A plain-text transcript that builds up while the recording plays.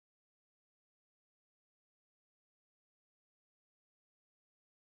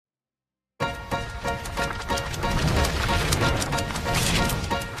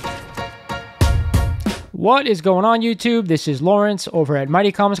What is going on, YouTube? This is Lawrence over at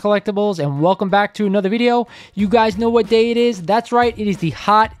Mighty Comics Collectibles, and welcome back to another video. You guys know what day it is. That's right, it is the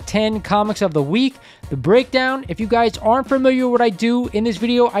Hot 10 Comics of the Week, the breakdown. If you guys aren't familiar with what I do in this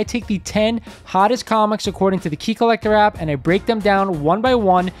video, I take the 10 hottest comics according to the Key Collector app, and I break them down one by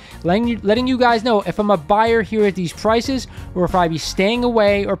one, letting you guys know if I'm a buyer here at these prices, or if I be staying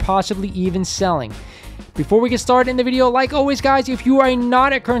away, or possibly even selling. Before we get started in the video, like always guys, if you are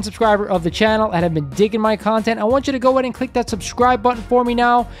not a current subscriber of the channel and have been digging my content, I want you to go ahead and click that subscribe button for me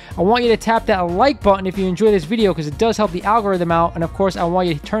now. I want you to tap that like button if you enjoy this video, because it does help the algorithm out. And of course, I want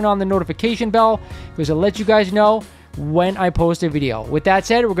you to turn on the notification bell, because it lets you guys know when I post a video. With that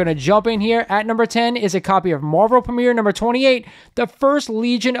said, we're going to jump in here. At number 10 is a copy of Marvel Premiere number 28, The First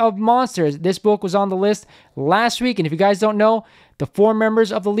Legion of Monsters. This book was on the list last week, and if you guys don't know, the 4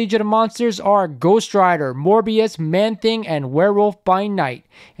 members of the Legion of Monsters are Ghost Rider, Morbius, Man-Thing, and Werewolf by Night.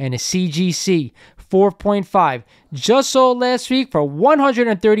 And a CGC 4.5 just sold last week for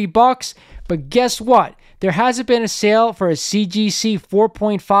 130 bucks. But guess what? There hasn't been a sale for a CGC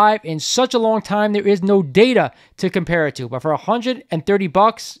 4.5 in such a long time. There is no data to compare it to. But for 130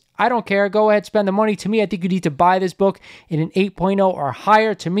 bucks, I don't care. Go ahead, spend the money. To me, I think you need to buy this book in an 8.0 or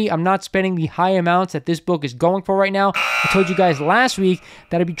higher. To me, I'm not spending the high amounts that this book is going for right now. I told you guys last week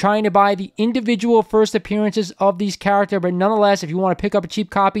that I'd be trying to buy the individual first appearances of these characters. But nonetheless, if you want to pick up a cheap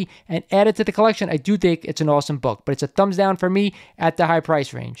copy and add it to the collection, I do think it's an awesome book. But it's a thumbs down for me at the high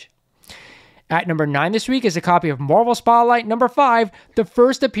price range. At number 9 this week is a copy of Marvel Spotlight number 5, the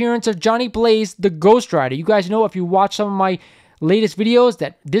first appearance of Johnny Blaze, the Ghost Rider. You guys know, if you watch some of my latest videos,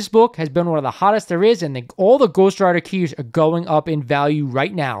 that this book has been one of the hottest there is, and all the Ghost Rider keys are going up in value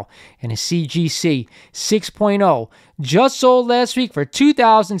right now. And a CGC 6.0 just sold last week for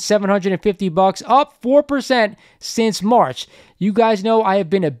 2,750 bucks, up 4% since March. You guys know I have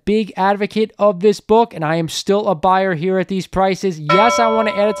been a big advocate of this book, and I am still a buyer here at these prices. Yes, I want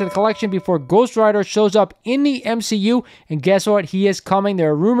to add it to the collection before Ghost Rider shows up in the MCU, and guess what? He is coming.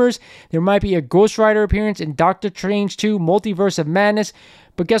 There are rumors there might be a Ghost Rider appearance in Doctor Strange 2, Multiverse of Madness.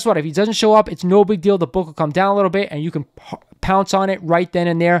 But guess what? If he doesn't show up, it's no big deal. The book will come down a little bit, and you can pounce on it right then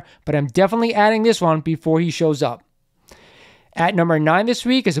and there. But I'm definitely adding this one before he shows up. At number 9 this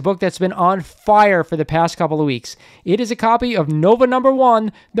week is a book that's been on fire for the past couple of weeks. It is a copy of Nova number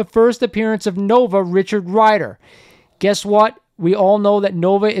 1, the first appearance of Nova, Richard Rider. Guess what? We all know that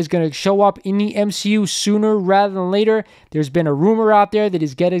Nova is going to show up in the MCU sooner rather than later. There's been a rumor out there that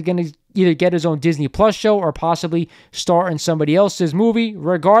he's going to either get his own Disney Plus show or possibly star in somebody else's movie.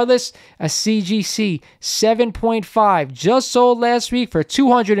 Regardless, a CGC 7.5 just sold last week for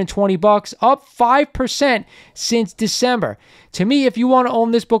 220 bucks, up 5% since December. To me, if you want to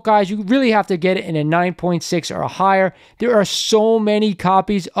own this book, guys, you really have to get it in a 9.6 or higher. There are so many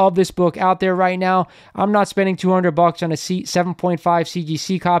copies of this book out there right now. I'm not spending 200 bucks on a 7.5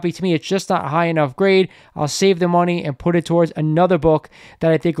 CGC copy. To me, it's just not high enough grade. I'll save the money and put it towards another book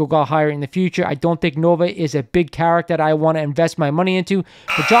that I think will go higher in the future. I don't think Nova is a big character that I want to invest my money into.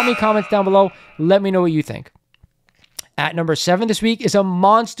 But drop me comments down below. Let me know what you think. At number 7 this week is a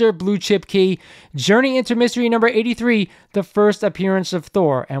monster blue chip key, Journey into Mystery number 83, the first appearance of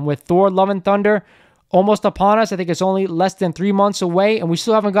Thor. And with Thor Love and Thunder almost upon us, I think it's only less than 3 months away, and we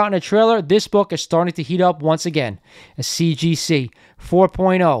still haven't gotten a trailer. This book is starting to heat up once again. A CGC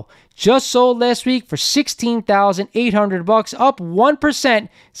 4.0 just sold last week for 16,800 bucks, up 1%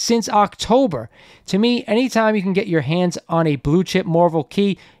 since October. To me, anytime you can get your hands on a blue chip Marvel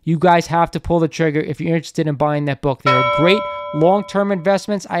key, you guys have to pull the trigger if you're interested in buying that book. They are great long-term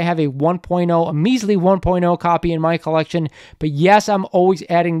investments. I have a 1.0, a measly 1.0 copy in my collection, but yes, I'm always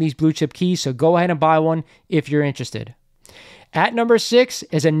adding these blue chip keys, so go ahead and buy one if you're interested. At number 6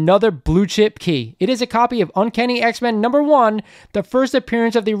 is another blue chip key. It is a copy of Uncanny X-Men number 1, the first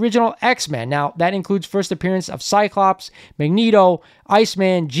appearance of the original X-Men. Now, that includes first appearance of Cyclops, Magneto,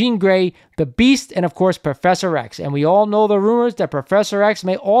 Iceman, Jean Grey, the Beast, and of course, Professor X. And we all know the rumors that Professor X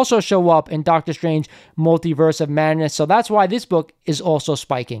may also show up in Doctor Strange, Multiverse of Madness. So that's why this book is also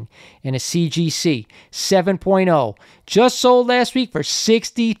spiking. In a CGC 7.0 just sold last week for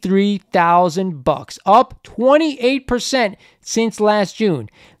 63,000 bucks, up 28% since last June.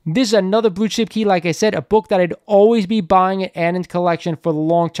 This is another blue chip key, like I said, a book that I'd always be buying and adding to collection for the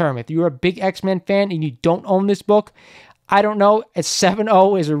long term. If you're a big X-Men fan and you don't own this book, I don't know. A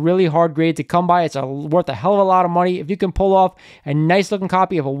 7.0 is a really hard grade to come by. It's worth a hell of a lot of money. If you can pull off a nice looking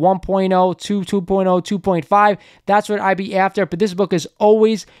copy of a 1.0, 2.0, 2.5, that's what I'd be after. But this book is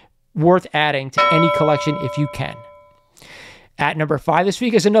always worth adding to any collection if you can. At number 5 this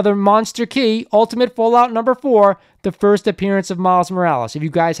week is another monster key, Ultimate Fallout number 4, the first appearance of Miles Morales. If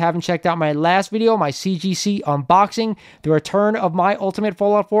you guys haven't checked out my last video, my CGC unboxing, the return of my Ultimate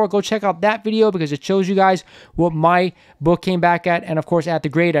Fallout 4, go check out that video because it shows you guys what my book came back at, and of course at the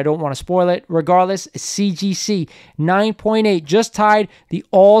grade. I don't want to spoil it. Regardless, CGC 9.8 just tied the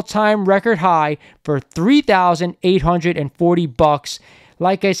all-time record high for $3,840.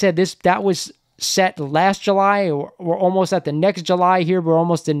 Like I said, that was set last July. We're almost at the next July here. We're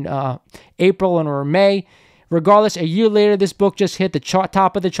almost in April and we're May. Regardless, a year later, this book just hit the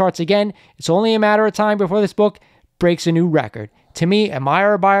top of the charts again. It's only a matter of time before this book breaks a new record. To me, am I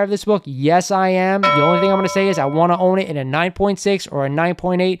a buyer of this book? Yes, I am. The only thing I'm going to say is I want to own it in a 9.6 or a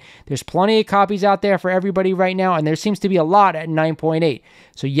 9.8. There's plenty of copies out there for everybody right now, and there seems to be a lot at 9.8.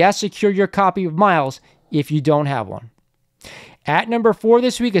 So yes, secure your copy of Miles if you don't have one. At number 4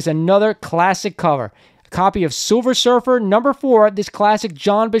 this week is another classic cover. A copy of Silver Surfer number 4, this classic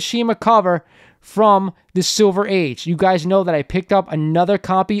John Buscema cover from the Silver Age. You guys know that I picked up another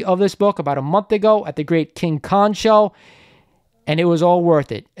copy of this book about a month ago at the Great King Khan show, and it was all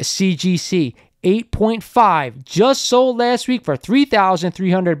worth it. A CGC 8.5 just sold last week for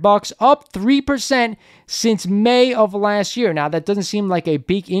 $3,300, up 3% since May of last year. Now, that doesn't seem like a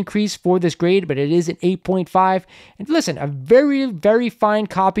big increase for this grade, but it is an 8.5. And listen, a very, very fine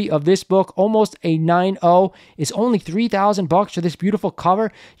copy of this book, almost a 9.0, is only $3,000 for this beautiful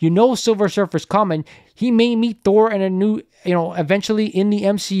cover. You know Silver Surfer's coming. He may meet Thor in a new, eventually in the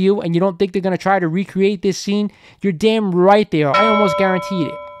MCU, and you don't think they're going to try to recreate this scene? You're damn right they are. I almost guaranteed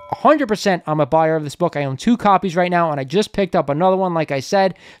it. 100% I'm a buyer of this book. I own 2 copies right now, and I just picked up another one, like I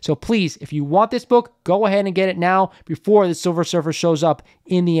said. So please, if you want this book, go ahead and get it now before the Silver Surfer shows up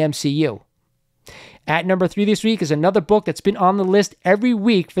in the MCU. At number 3 this week is another book that's been on the list every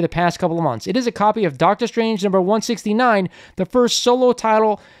week for the past couple of months. It is a copy of Doctor Strange number 169, the first solo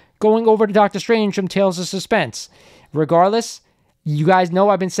title going over to Doctor Strange from Tales of Suspense. Regardless, you guys know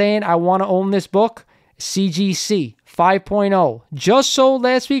I've been saying I want to own this book. CGC 5.0 just sold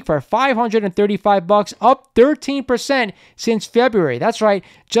last week for $535, up 13% since February. That's right,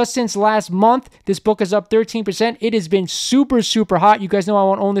 just since last month, this book is up 13%. It has been super, super hot. You guys know I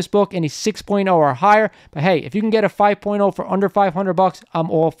want to own this book in a 6.0 or higher. But hey, if you can get a 5.0 for under $500,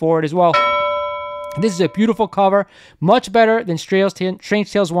 I'm all for it as well. This is a beautiful cover, much better than Strange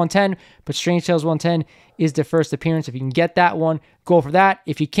Tales 110, but Strange Tales 110 is the first appearance. If you can get that one, go for that.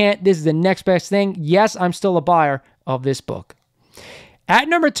 If you can't, this is the next best thing. Yes, I'm still a buyer of this book. At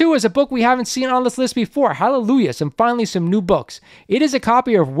number 2 is a book we haven't seen on this list before. Hallelujah, finally some new books. It is a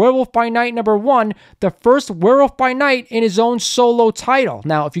copy of Werewolf by Night number 1, the first Werewolf by Night in his own solo title.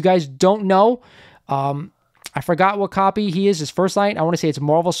 Now, if you guys don't know, I forgot what copy he is, his first night. I want to say it's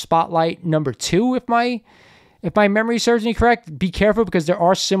Marvel Spotlight number 2, if my memory serves me correct. Be careful because there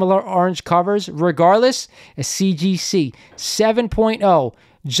are similar orange covers. Regardless, a CGC 7.0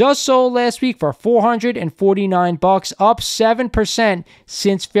 just sold last week for $449, up 7%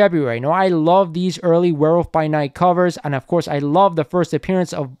 since February. Now, I love these early Werewolf by Night covers, and of course, I love the first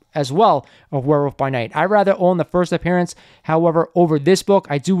appearance as well of Werewolf by Night. I'd rather own the first appearance, however, over this book.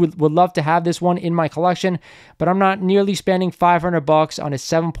 I would love to have this one in my collection, but I'm not nearly spending $500 on a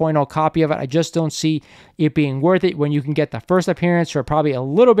 7.0 copy of it. I just don't see it being worth it when you can get the first appearance for probably a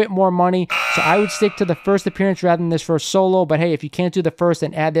little bit more money. So I would stick to the first appearance rather than this first solo, but hey, if you can't do the first,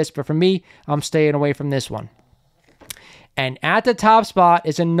 then add this. But for me, I'm staying away from this one. And at the top spot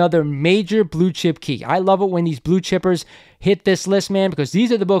is another major blue chip key. I love it when these blue chippers hit this list, man, because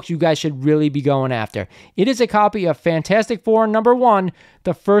these are the books you guys should really be going after. It is a copy of Fantastic Four number 1,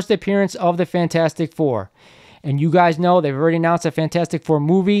 the first appearance of the Fantastic Four. And you guys know they've already announced a Fantastic Four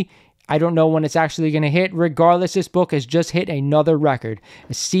movie. I don't know when it's actually going to hit. Regardless, this book has just hit another record.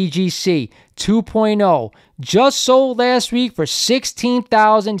 A CGC 2.0 just sold last week for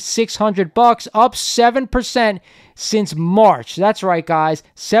 $16,600, up 7% since March. That's right, guys.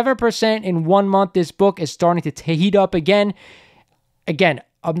 7% in 1 month. This book is starting to heat up again. Again,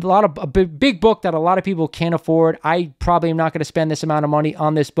 a big book that a lot of people can't afford. I probably am not going to spend this amount of money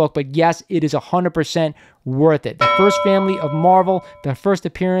on this book, but yes, it is 100% worth it. The first family of Marvel, the first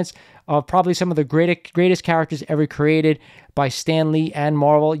appearance of probably some of the greatest characters ever created by Stan Lee and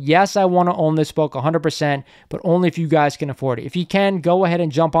Marvel. Yes, I want to own this book 100%, but only if you guys can afford it. If you can, go ahead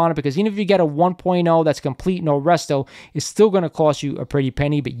and jump on it, because even if you get a 1.0 that's complete, no resto, it's still going to cost you a pretty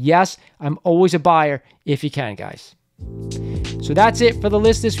penny. But yes, I'm always a buyer if you can, guys. So that's it for the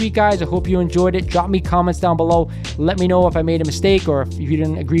list this week, guys. I hope you enjoyed it. Drop me comments down below. Let me know if I made a mistake or if you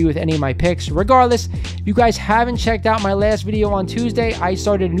didn't agree with any of my picks. Regardless, if you guys haven't checked out my last video on Tuesday, I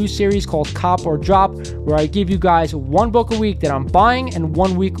started a new series called Cop or Drop, where I give you guys one book a week that I'm buying and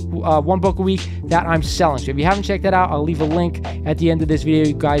one book a week that I'm selling. So if you haven't checked that out, I'll leave a link at the end of this video.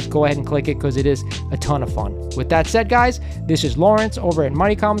 You guys go ahead and click it because it is a ton of fun. With that said, guys, this is Lawrence over at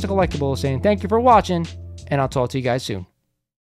Mighty Comics and Collectibles saying thank you for watching, and I'll talk to you guys soon.